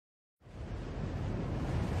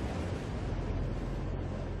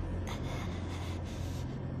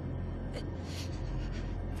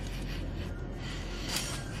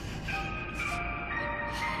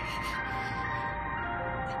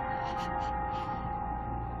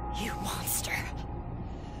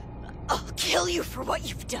kill you for what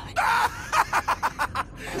you've done.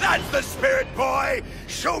 That's the spirit, boy!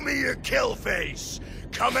 Show me your kill face!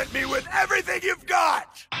 Come at me with everything you've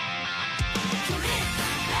got!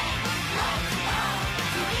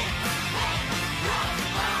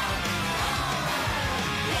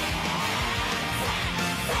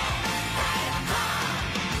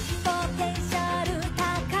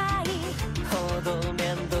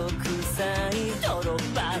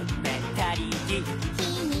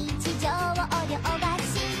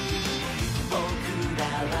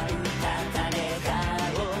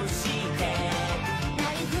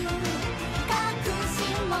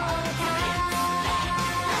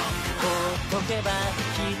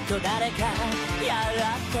誰かや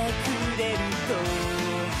ってくれると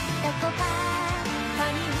どこか他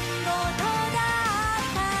人事だ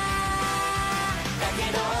っただけ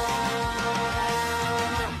ど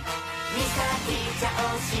ミサキじゃ教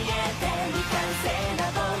えて未完成な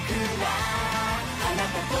僕らあな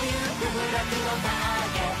たという空楽の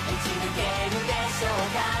影打ち抜けるでしょ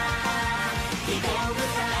うか非道具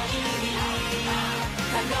さえに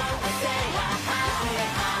可能性は外れ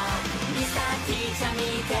はミサキじゃ見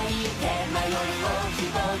ていて迷いをき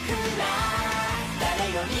僕ら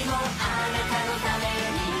誰よりもあなたのため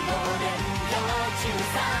に5年幼虫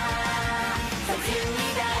さ殺意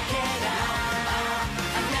だけが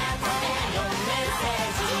あなたへのメッセ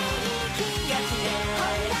ージガチで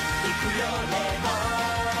行くよレボ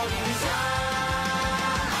リューション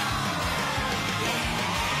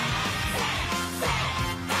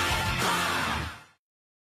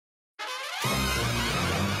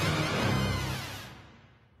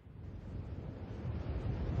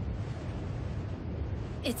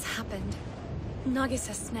It's happened.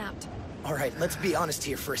 Nagisa snapped. Alright, let's be honest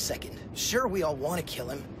here for a second. Sure, we all want to kill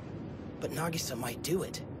him, but Nagisa might do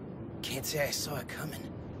it. Can't say I saw it coming.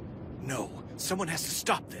 No, someone has to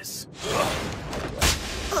stop this.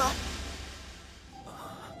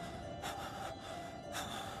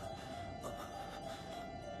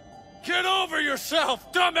 Get over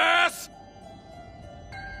yourself, dumbass!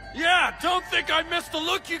 Yeah, don't think I missed the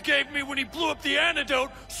look you gave me when he blew up the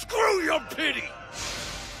antidote. Screw your pity!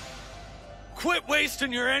 Quit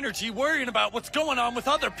wasting your energy worrying about what's going on with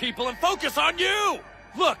other people and focus on you!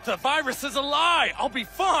 Look, the virus is a lie! I'll be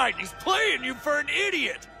fine! He's playing you for an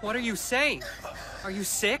idiot! What are you saying? Are you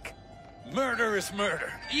sick? Murder is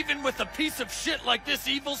murder. Even with a piece of shit like this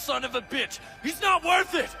evil son of a bitch. He's not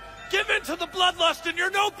worth it! Give in to the bloodlust and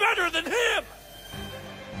you're no better than him!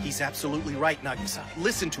 He's absolutely right, Nagisa.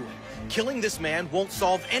 Listen to him. Killing this man won't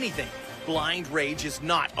solve anything. Blind rage is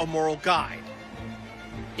not a moral guide.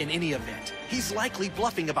 In any event, he's likely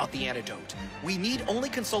bluffing about the antidote. We need only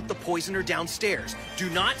consult the poisoner downstairs. Do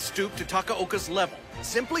not stoop to Takaoka's level.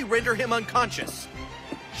 Simply render him unconscious.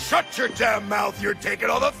 Shut your damn mouth! You're taking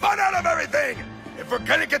all the fun out of everything! If we're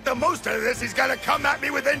gonna get the most out of this, he's gotta come at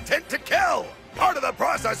me with intent to kill! Part of the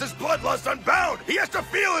process is bloodlust unbound! He has to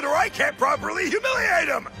feel it or I can't properly humiliate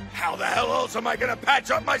him! How the hell else am I gonna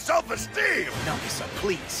patch up my self-esteem? Nagisa,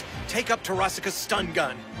 please. Take up Tarasaka's stun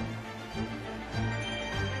gun.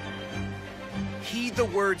 Heed the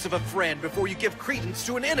words of a friend before you give credence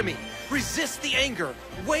to an enemy. Resist the anger.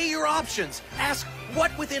 Weigh your options. Ask,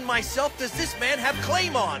 what within myself does this man have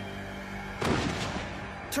claim on?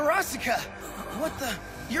 Tarasaka! What the?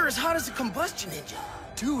 You're as hot as a combustion engine.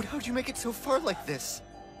 Dude, how'd you make it so far like this?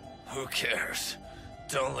 Who cares?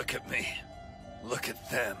 Don't look at me. Look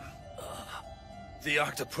at them. The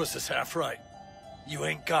octopus is half right. You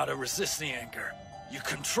ain't gotta resist the anger. You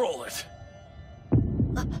control it.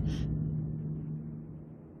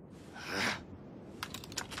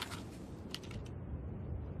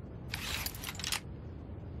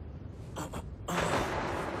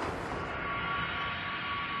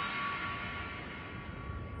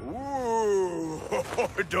 Ooh,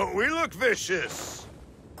 don't we look vicious?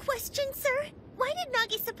 Question, sir? Why did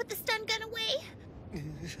Nagisa put the stun gun away?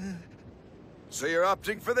 So you're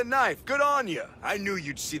opting for the knife. Good on you. I knew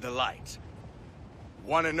you'd see the light.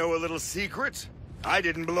 Want to know a little secret? I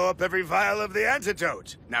didn't blow up every vial of the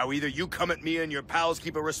antidote. Now either you come at me and your pals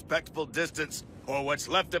keep a respectful distance, or what's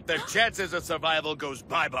left of their chances of survival goes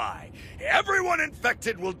bye-bye. Everyone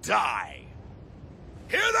infected will die.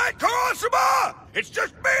 Hear that, Kurosama? It's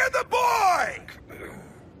just me and the boy!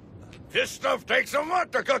 This stuff takes a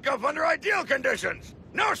month to cook up under ideal conditions.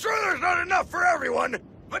 Now, sure, there's not enough for everyone,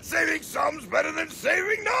 but saving some's better than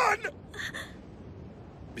saving none!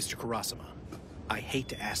 Mr. Kurosama, I hate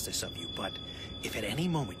to ask this of you, but if at any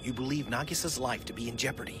moment you believe Nagisa's life to be in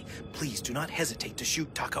jeopardy, please do not hesitate to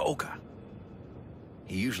shoot Takaoka.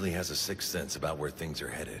 He usually has a sixth sense about where things are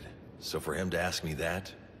headed. So for him to ask me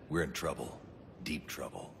that, we're in trouble. Deep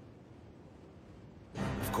trouble.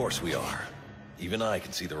 Of course we are. Even I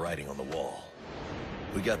can see the writing on the wall.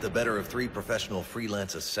 We got the better of 3 professional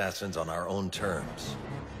freelance assassins on our own terms.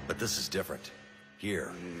 But this is different.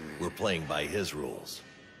 Here, we're playing by his rules.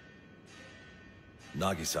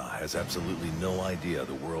 Nagisa has absolutely no idea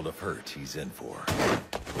the world of hurt he's in for.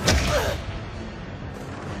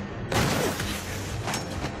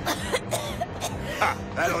 Ha!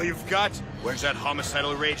 That all you've got? Where's that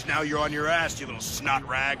homicidal rage now you're on your ass, you little snot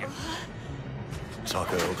rag?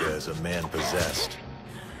 Takaoka is a man possessed.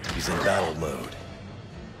 He's in battle mode.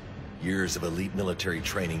 Years of elite military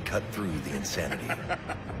training cut through the insanity.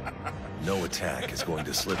 No attack is going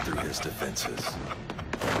to slip through his defenses.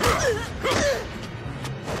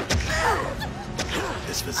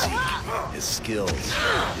 His physique, his skills,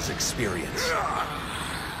 his experience.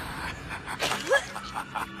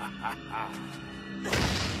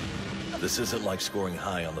 This isn't like scoring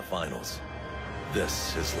high on the finals.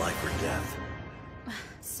 This is life or death.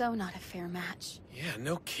 So not a fair match. Yeah,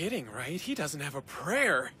 no kidding, right? He doesn't have a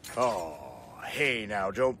prayer. Oh, hey now,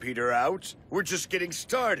 don't peter out. We're just getting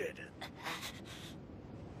started.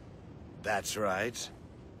 That's right.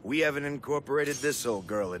 We haven't incorporated this old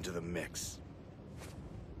girl into the mix.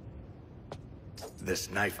 This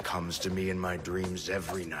knife comes to me in my dreams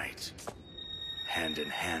every night. Hand in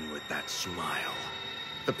hand with that smile.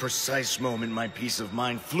 The precise moment my peace of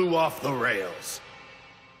mind flew off the rails.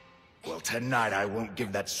 Well, tonight I won't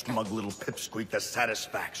give that smug little pipsqueak the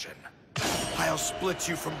satisfaction. I'll split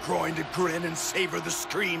you from groin to grin and savor the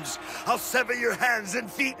screams. I'll sever your hands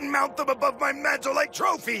and feet and mount them above my mantle like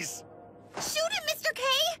trophies. Shoot him, Mr. K!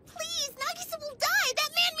 Please, Nagisa will die! That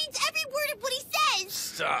man means every word of what he says!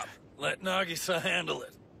 Stop. Let Nagisa handle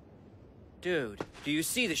it. Dude, do you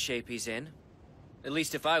see the shape he's in? At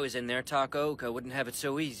least if I was in there, Takaoka wouldn't have it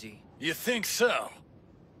so easy. You think so?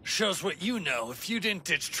 Shows what you know. If you didn't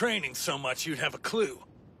ditch training so much, you'd have a clue.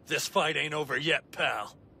 This fight ain't over yet,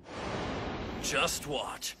 pal. Just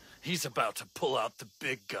watch. He's about to pull out the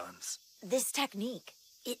big guns. This technique,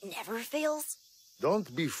 it never fails?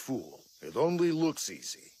 Don't be fool. It only looks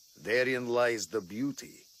easy. Therein lies the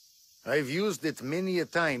beauty. I've used it many a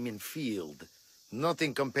time in field.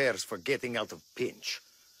 Nothing compares for getting out of pinch.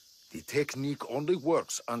 The technique only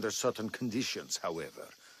works under certain conditions, however.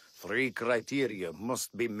 3 criteria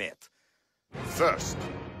must be met. First,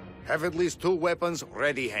 have at least 2 weapons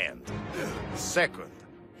ready hand. Second,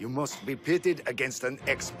 you must be pitted against an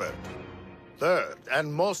expert. Third,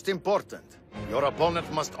 and most important, your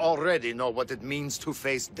opponent must already know what it means to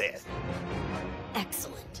face death.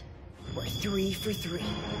 Excellent. We're 3 for 3.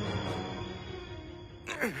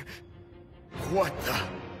 What the?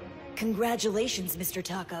 Congratulations, Mr.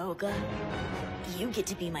 Takaoka. You get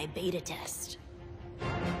to be my beta test.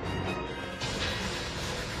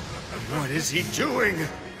 What is he doing?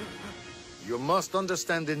 You must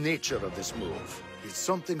understand the nature of this move. It's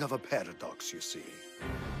something of a paradox, you see.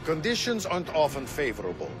 Conditions aren't often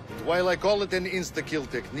favorable, but while I call it an insta-kill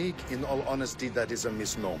technique, in all honesty, that is a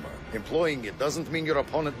misnomer. Employing it doesn't mean your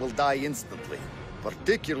opponent will die instantly,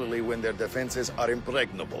 particularly when their defenses are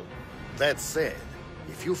impregnable. That said,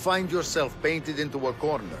 if you find yourself painted into a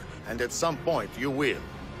corner, and at some point you will,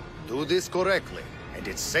 do this correctly, and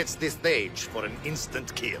it sets the stage for an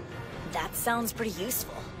instant kill. That sounds pretty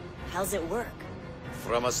useful. How's it work?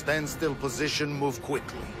 From a standstill position, move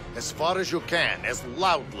quickly. As far as you can, as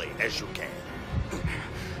loudly as you can.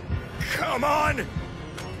 Come on!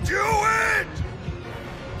 Do it!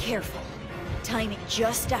 Careful. Time it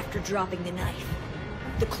just after dropping the knife.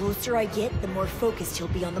 The closer I get, the more focused he'll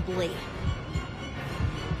be on the blade.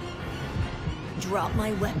 Drop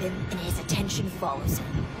my weapon, and his attention follows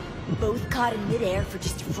him. Both caught in midair for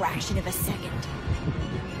just a fraction of a second.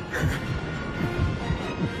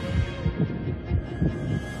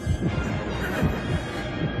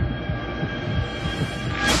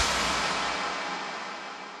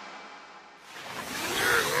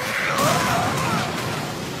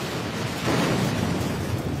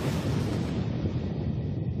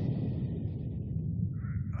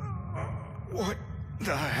 What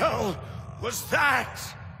the hell was that?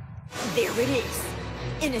 There it is.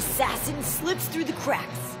 An assassin slips through the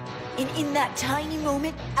cracks. And in that tiny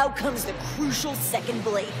moment, out comes the crucial second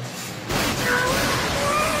blade.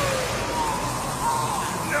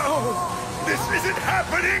 No! This isn't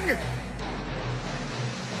happening!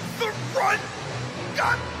 The run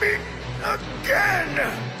got me again!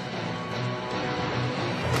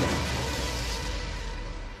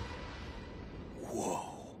 Whoa.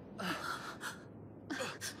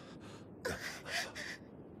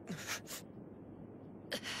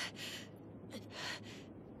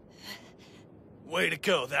 Way to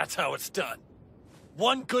go, that's how it's done.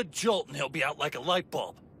 One good jolt and he'll be out like a light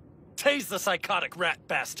bulb. Tase the psychotic rat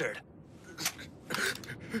bastard.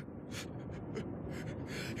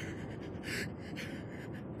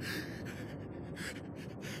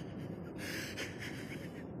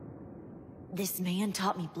 This man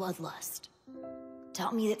taught me bloodlust.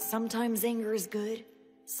 Taught me that sometimes anger is good,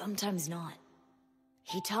 sometimes not.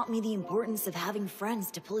 He taught me the importance of having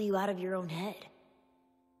friends to pull you out of your own head.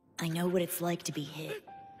 I know what it's like to be hit.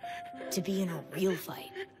 To be in a real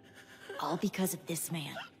fight. All because of this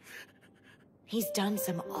man. He's done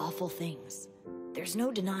some awful things. There's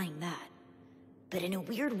no denying that. But in a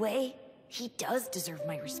weird way, he does deserve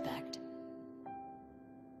my respect.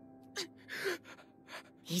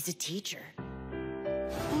 He's a teacher.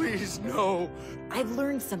 Please, no. I've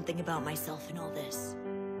learned something about myself in all this.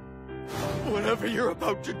 Whatever you're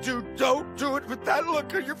about to do, don't do it with that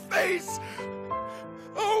look on your face.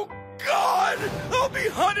 Oh, God! I'll be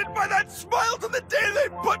haunted by that smile to the day they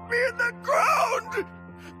put me in the ground!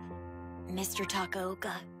 Mr.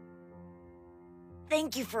 Takaoka,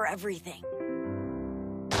 thank you for everything.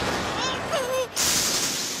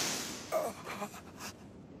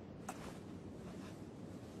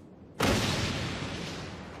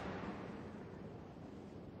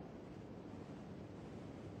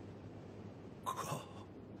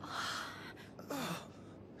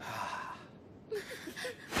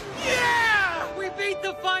 Yeah! We beat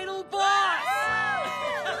the final boss!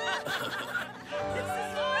 This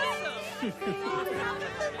is awesome!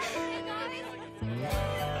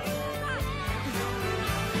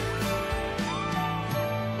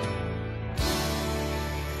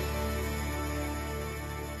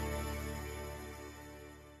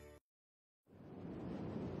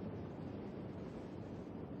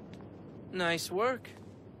 Nice work.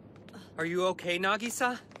 Are you okay,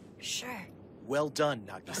 Nagisa? Sure. Well done,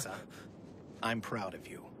 Nagisa. I'm proud of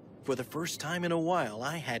you. For the first time in a while,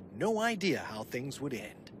 I had no idea how things would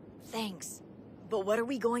end. Thanks. But what are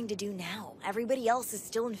we going to do now? Everybody else is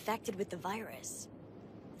still infected with the virus.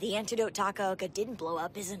 The antidote Takaoka didn't blow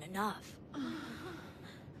up isn't enough.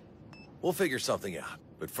 We'll figure something out.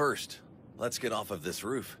 But first, let's get off of this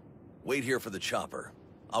roof. Wait here for the chopper.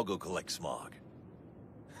 I'll go collect Smog.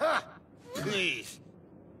 Ha! Please.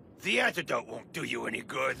 The antidote won't do you any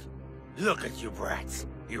good. Look at you brats.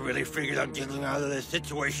 You really figured on getting out of this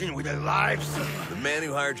situation with your lives? The man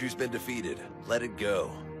who hired you's been defeated. Let it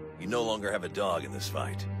go. You no longer have a dog in this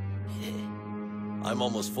fight. I'm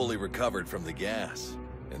almost fully recovered from the gas.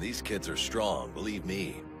 And these kids are strong, believe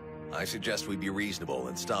me. I suggest we be reasonable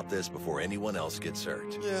and stop this before anyone else gets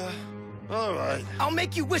hurt. Yeah, all right. I'll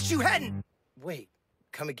make you wish you hadn't! Wait,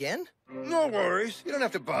 come again? No worries. You don't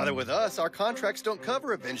have to bother with us. Our contracts don't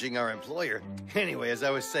cover avenging our employer. Anyway, as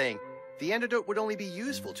I was saying, the antidote would only be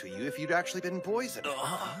useful to you if you'd actually been poisoned.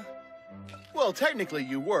 Well, technically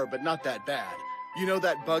you were, but not that bad. You know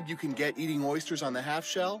that bug you can get eating oysters on the half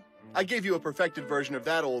shell? I gave you a perfected version of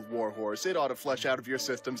that old warhorse. It ought to flush out of your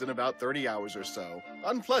systems in about 30 hours or so.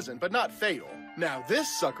 Unpleasant, but not fatal. Now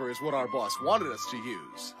this sucker is what our boss wanted us to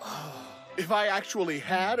use. If I actually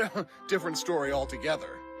had, different story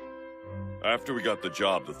altogether. After we got the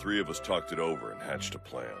job, the three of us talked it over and hatched a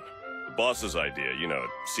plan. The boss's idea, you know, it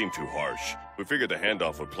seemed too harsh. We figured the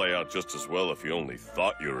handoff would play out just as well if you only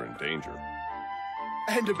thought you were in danger.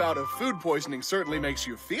 And about a food poisoning certainly makes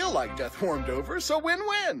you feel like death warmed over, so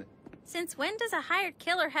win-win! Since when does a hired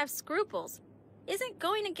killer have scruples? Isn't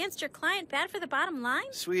going against your client bad for the bottom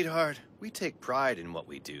line? Sweetheart, we take pride in what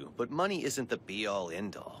we do, but money isn't the be-all,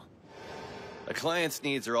 end-all. A client's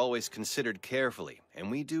needs are always considered carefully,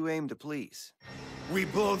 and we do aim to please. We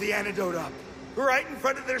blow the antidote up, right in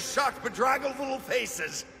front of their shocked, bedraggled little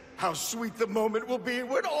faces. How sweet the moment will be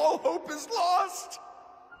when all hope is lost!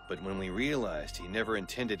 But when we realized he never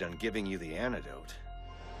intended on giving you the antidote,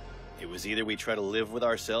 it was either we try to live with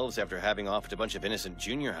ourselves after having offed a bunch of innocent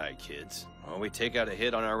junior high kids, or we take out a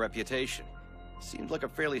hit on our reputation. Seemed like a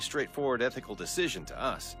fairly straightforward ethical decision to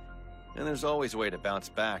us. And there's always a way to bounce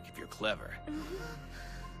back if you're clever.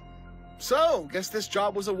 So, guess this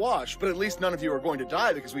job was a wash, but at least none of you are going to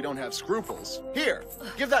die because we don't have scruples. Here,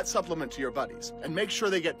 give that supplement to your buddies, and make sure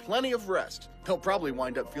they get plenty of rest. They'll probably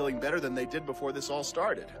wind up feeling better than they did before this all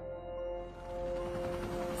started.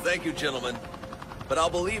 Thank you, gentlemen. But I'll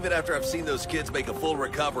believe it after I've seen those kids make a full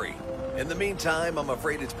recovery. In the meantime, I'm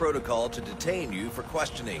afraid it's protocol to detain you for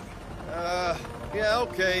questioning. Yeah,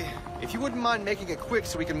 okay. If you wouldn't mind making it quick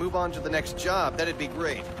so we can move on to the next job, that'd be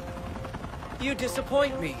great. You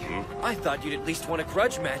disappoint me. I thought you'd at least want a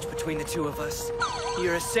grudge match between the two of us.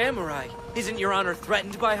 You're a samurai. Isn't your honor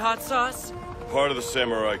threatened by hot sauce? Part of the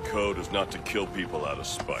samurai code is not to kill people out of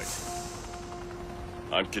spite.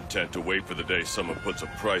 I'm content to wait for the day someone puts a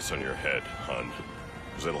price on your head, hun.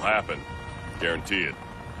 Because it'll happen. Guarantee it.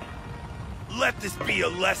 Let this be a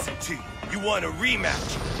lesson to you. You want a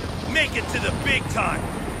rematch? Make it to the big time.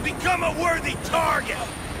 Become a worthy target.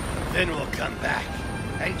 Then we'll come back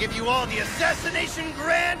and give you all the Assassination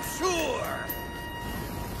Grand Tour!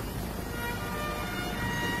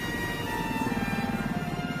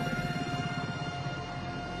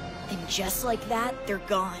 And just like that, they're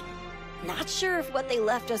gone. Not sure if what they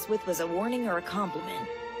left us with was a warning or a compliment.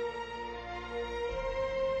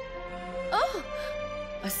 Oh!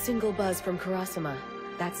 A single buzz from Kurasama.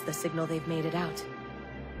 That's the signal they've made it out.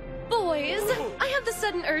 Boys, I have the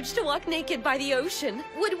sudden urge to walk naked by the ocean.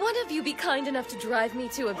 Would one of you be kind enough to drive me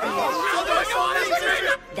to a beach?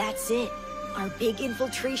 That's it. Our big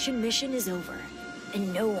infiltration mission is over.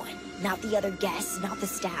 And no one, not the other guests, not the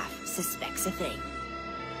staff, suspects a thing.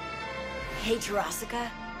 Hey, Tarasaka.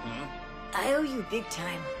 I owe you big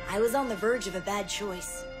time. I was on the verge of a bad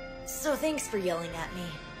choice. So thanks for yelling at me.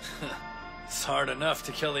 It's hard enough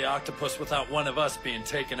to kill the octopus without one of us being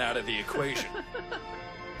taken out of the equation.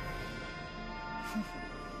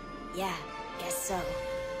 Yeah, guess so.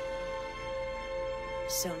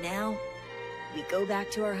 So now, we go back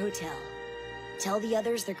to our hotel. Tell the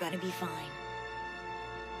others they're gonna be fine.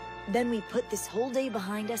 Then we put this whole day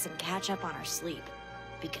behind us and catch up on our sleep.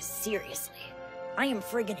 Because seriously, I am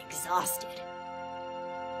friggin' exhausted.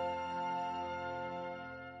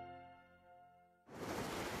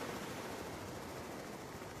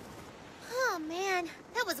 Oh man,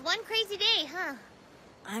 that was one crazy day, huh?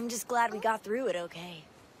 I'm just glad we got through it okay.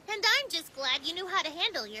 And I'm just glad you knew how to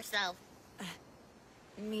handle yourself.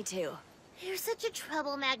 Me too. You're such a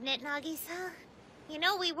trouble magnet, Nagisa. You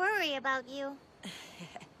know we worry about you.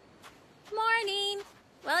 Morning.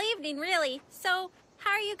 Well, evening, really. So,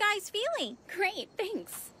 how are you guys feeling? Great,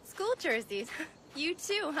 thanks. School jerseys. You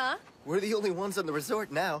too, huh? We're the only ones on the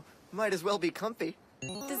resort now. Might as well be comfy.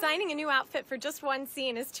 Designing a new outfit for just one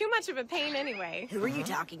scene is too much of a pain anyway. Who are you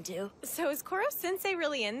talking to? So is Koro-sensei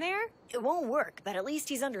really in there? It won't work, but at least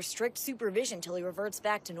he's under strict supervision till he reverts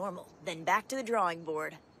back to normal. Then back to the drawing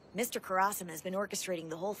board. Mr. Kurasama has been orchestrating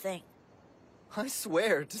the whole thing. I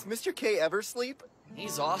swear, does Mr. K ever sleep?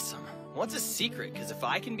 He's awesome. What's his secret? Because if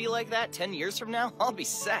I can be like that 10 years from now, I'll be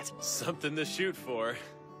set. Something to shoot for.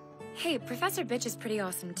 Hey, Professor Bitch is pretty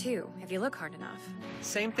awesome too, if you look hard enough.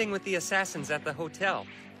 Same thing with the assassins at the hotel.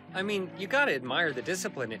 I mean, you gotta admire the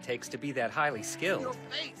discipline it takes to be that highly skilled.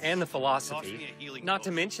 And the philosophy, not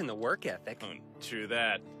to mention the work ethic. True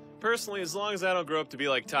that. Personally, as long as I don't grow up to be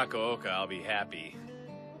like Takaoka, I'll be happy.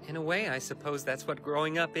 In a way, I suppose that's what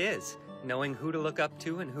growing up is. Knowing who to look up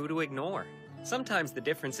to and who to ignore. Sometimes the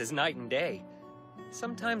difference is night and day.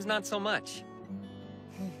 Sometimes not so much.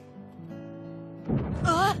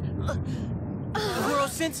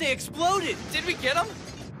 Koro-sensei exploded! Did we get him?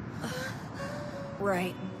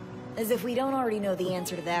 Right. As if we don't already know the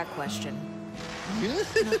answer to that question.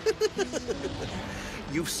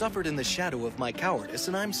 You've suffered in the shadow of my cowardice,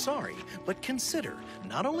 and I'm sorry. But consider,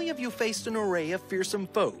 not only have you faced an array of fearsome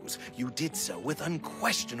foes, you did so with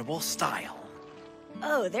unquestionable style.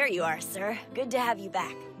 Oh, there you are, sir. Good to have you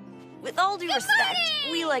back. With all due respect,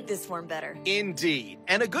 we like this form better. Indeed.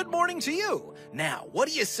 And a good morning to you. Now, what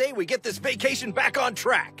do you say we get this vacation back on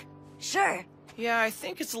track? Sure. Yeah, I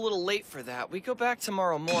think it's a little late for that. We go back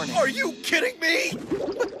tomorrow morning. Are you kidding me?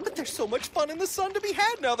 But there's so much fun in the sun to be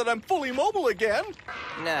had now that I'm fully mobile again.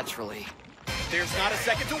 Naturally. There's not a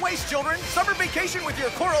second to waste, children. Summer vacation with your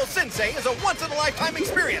Koro-sensei is a once-in-a-lifetime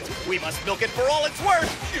experience. We must milk it for all it's worth.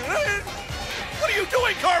 What are you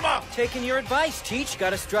doing, Karma? Taking your advice, Teach.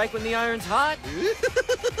 Gotta strike when the iron's hot.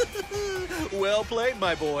 Well played,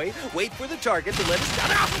 my boy. Wait for the target to let us down.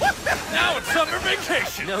 Now it's summer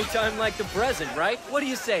vacation! No time like the present, right? What do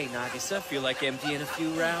you say, Nagisa? Feel like emptying a few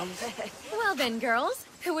rounds? Well then, girls,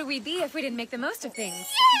 who would we be if we didn't make the most of things?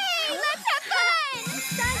 Yay! Let's have fun!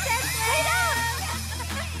 Sunset straight up!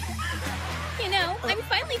 You know, I'm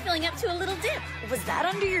finally filling up to a little dip. Was that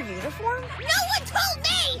under your uniform? No one told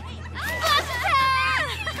me! Splash attack!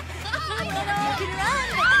 You can run!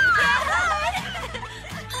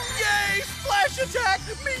 Yay! Splash attack!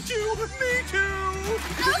 Me too! Me too!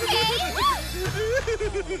 Okay!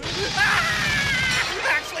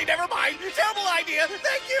 Actually, never mind. Terrible idea.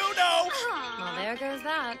 Thank you, no. Well, there goes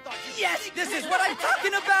that. Yes, this is what I'm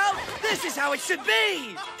talking about! This is how it should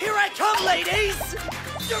be! Here I come, ladies!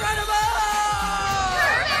 Geronimo!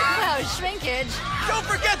 Wow, shrinkage. Don't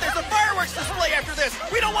forget, there's a fireworks display after this.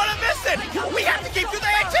 We don't want to miss it. We have to keep to the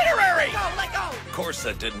itinerary. Of course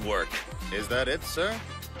that didn't work. Is that it, sir?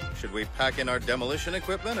 Should we pack in our demolition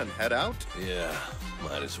equipment and head out? Yeah,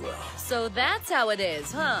 might as well. So that's how it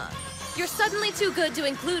is, huh? You're suddenly too good to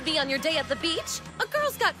include me on your day at the beach? A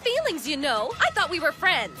girl's got feelings, you know. I thought we were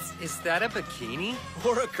friends. Is that a bikini?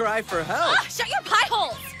 Or a cry for help? Ah, shut your pie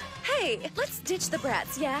holes! Hey, let's ditch the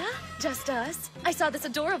brats, yeah? Just us. I saw this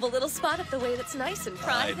adorable little spot up the way that's nice and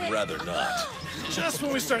private. I'd rather not. Just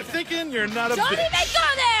when we start thinking you're not a Don't bitch. even go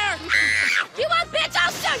there! You want bitch?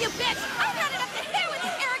 I'll show you, bitch! I'm running up to here with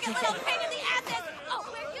you arrogant little pain in the asses! Oh,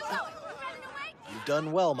 where are you going? We're running away? You've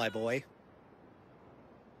done well, my boy.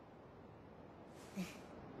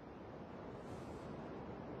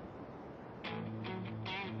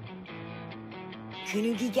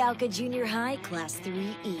 Kunugigaoka Junior High, Class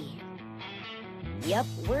 3E. Yep,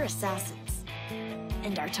 we're assassins.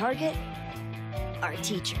 And our target? Our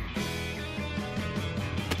teacher.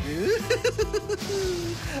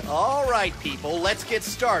 All right, people, let's get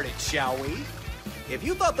started, shall we? If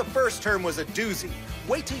you thought the first term was a doozy,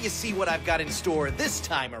 wait till you see what I've got in store this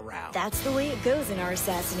time around. That's the way it goes in our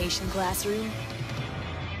assassination classroom.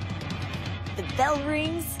 The bell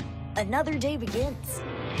rings, another day begins.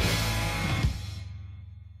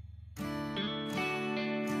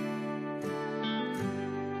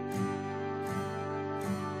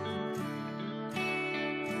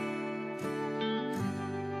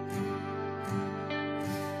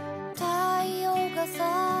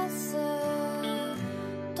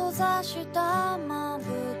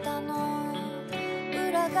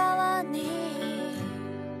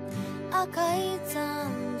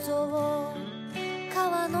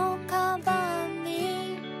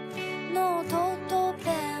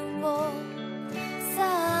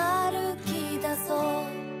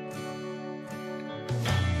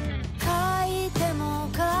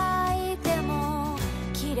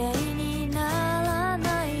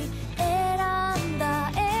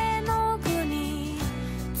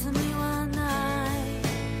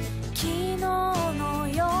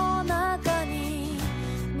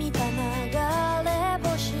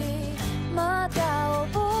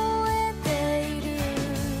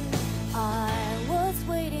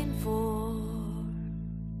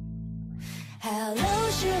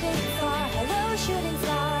 Hello shooting